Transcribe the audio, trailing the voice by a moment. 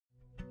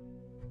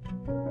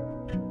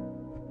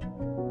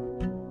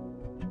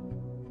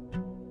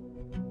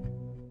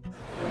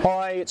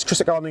Hi, it's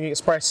Chris at Gardening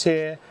Express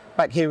here,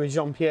 back here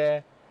with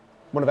Pierre,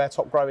 one of our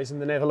top growers in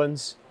the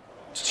Netherlands,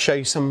 to show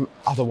you some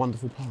other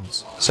wonderful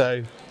plants.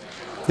 So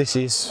this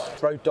is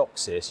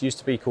Rhodoxis, used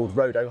to be called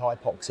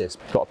Rhodohypoxis.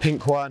 Got a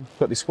pink one,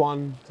 got this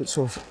one that's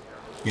sort of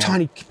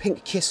tiny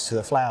pink kiss to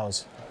the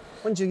flowers.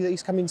 When do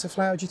these come into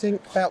flower, do you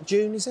think? About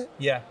June, is it?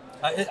 Yeah.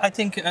 I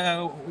think we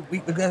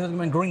have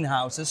them in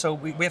greenhouses, so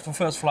we have the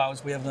first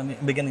flowers, we have them in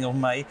the beginning of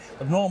May.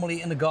 But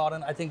normally in the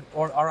garden, I think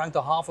around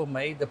the half of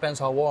May, depends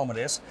how warm it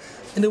is.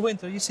 In the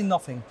winter, you see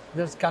nothing.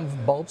 There's kind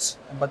of bulbs,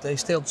 but they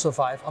still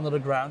survive under the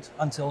ground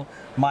until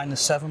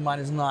 -7,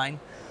 -9.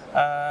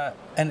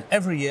 And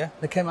every year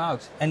they come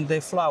out and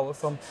they flower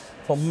from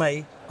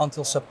May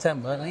until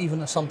September, and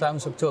even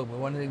sometimes October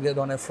when they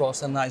don't have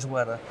frost and nice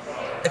weather.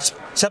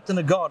 Except in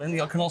the garden,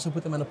 you can also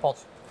put them in a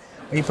pot.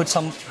 You put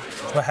some,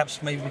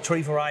 perhaps maybe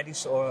 3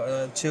 varieties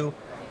or 2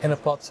 in a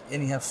pot,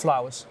 and you have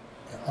flowers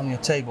on your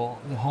table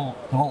the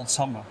whole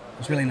summer.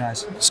 It's really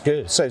nice. It's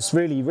good. So it's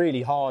really,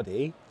 really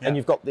hardy, and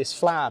you've got this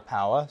flower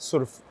power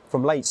sort of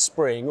from late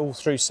spring all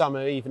through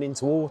summer, even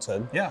into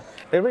autumn. Yeah.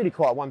 They're really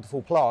quite a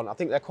wonderful plant. I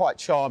think they're quite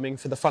charming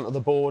for the front of the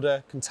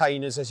border,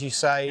 containers, as you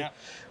say. Yeah.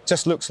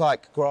 Just looks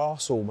like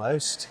grass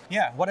almost.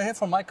 Yeah, what I hear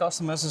from my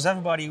customers is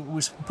everybody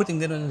who's putting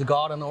them in the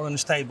garden or in the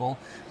stable,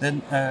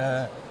 then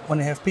when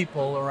they have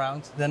people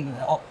around, then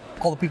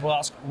all the people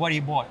ask, where do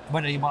you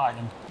buy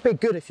them? It'd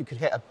be good if you could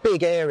get a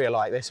big area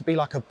like this. It'd be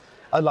like a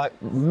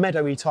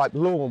meadowy type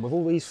lawn with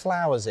all these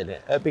flowers in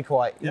it. It'd be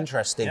quite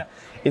interesting. Yeah.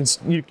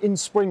 In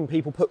spring,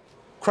 people put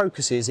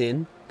crocuses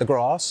in the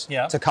grass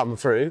to come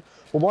through.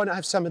 Well, why not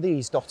have some of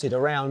these dotted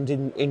around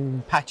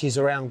in patches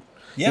around,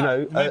 you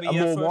know, a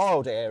more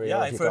wild area?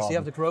 Yeah, first you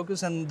have the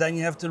crocus and then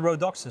you have the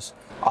Rhodoxis.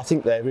 I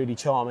think they're really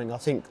charming. I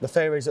think the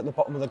fairies at the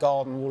bottom of the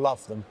garden will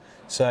love them.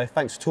 So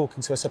thanks for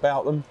talking to us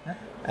about them. Yeah.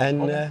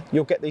 And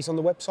you'll get these on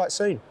the website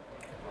soon.